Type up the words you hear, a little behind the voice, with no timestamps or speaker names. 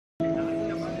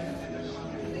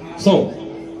So,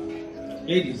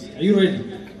 ladies, are you ready?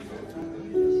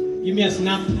 Give me a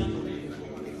snap.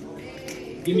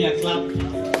 Give me a clap.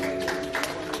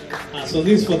 So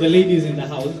this is for the ladies in the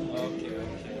house.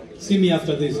 See me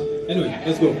after this. Anyway,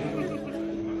 let's go.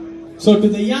 So to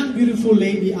the young beautiful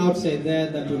lady outside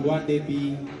there that will one day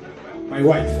be my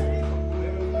wife,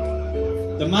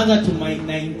 the mother to my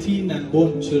 19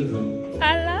 unborn children.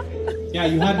 Allah. Yeah,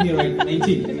 you heard me right,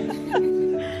 19.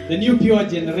 The new pure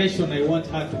generation I want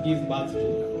her to give birth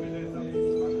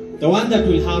to. The one that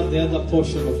will have the other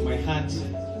portion of my heart.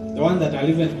 The one that I'll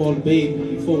even call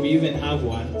babe before we even have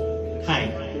one. Hi.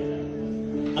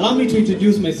 Allow me to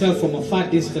introduce myself from a far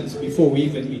distance before we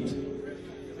even meet.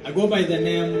 I go by the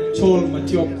name Chol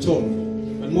Matiok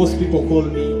Chol, but most people call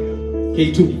me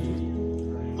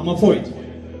K2. I'm a poet.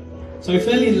 So I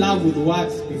fell in love with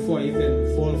words before I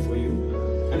even fall for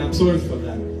you, and I'm sorry for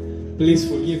that. Please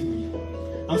forgive me.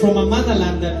 I'm from a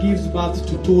motherland that gives birth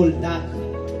to tall, dark,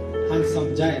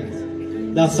 handsome giants.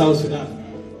 That's South Sudan.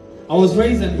 I was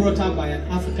raised and brought up by an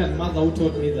African mother who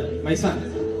taught me that, my son,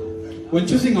 when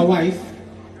choosing a wife,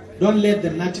 don't let the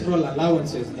natural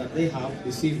allowances that they have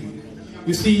deceive you.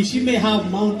 You see, she may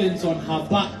have mountains on her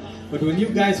back, but when you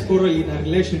guys quarrel in a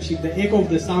relationship, the echo of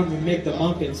the sound will make the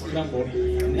mountains crumble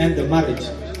and end the marriage.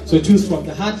 So choose from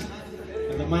the heart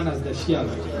and the manners that she has.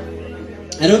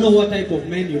 I don't know what type of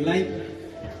man you like,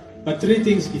 but three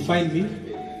things define me.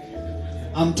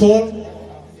 I'm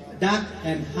tall, dark,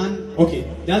 and hand. Okay,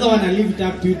 the other one I leave it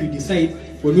up to you to decide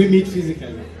when we meet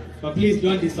physically. But please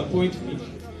don't disappoint me.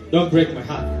 Don't break my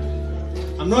heart.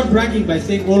 I'm not bragging by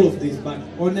saying all of this, but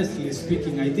honestly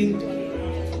speaking, I think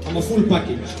I'm a full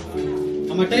package.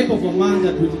 I'm a type of a man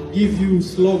that will give you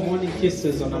slow morning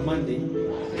kisses on a Monday,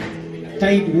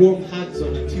 tight warm hugs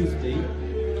on a Tuesday,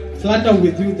 flatter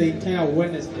with you the entire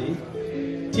Wednesday,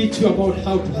 teach you about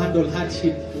how to handle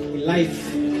hardship in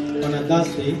life on a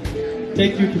Thursday,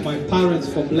 take you to my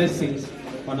parents for blessings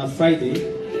on a Friday,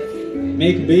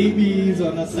 make babies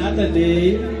on a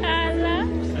Saturday,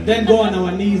 and then go on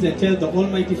our knees and tell the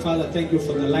Almighty Father, thank you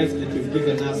for the life that you've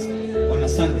given us on a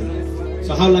Sunday.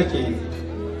 So how lucky are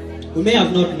you? We may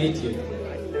have not met yet,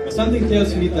 but something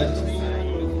tells me that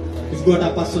you've got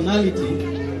a personality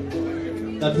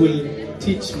that will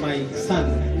teach my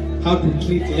son how to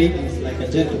treat ladies like a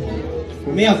gentleman.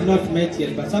 We may have not met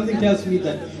yet, but something tells me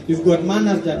that you've got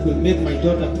manners that will make my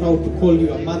daughter proud to call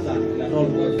you a mother and a role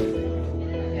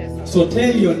model. So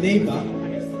tell your neighbor,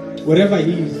 wherever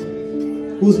he is,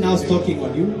 who's now stalking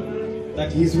on you,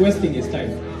 that he's wasting his time.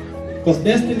 Because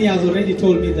destiny has already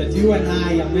told me that you and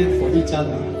I are meant for each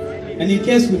other. And in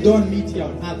case we don't meet here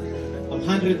on earth, I'm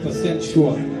 100%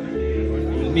 sure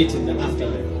we'll meet in the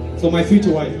afterlife. So my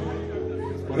future wife,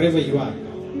 wherever you are,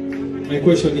 my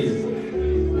question is,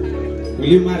 will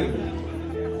you marry me?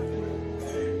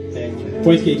 Thank you.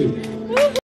 Point K2.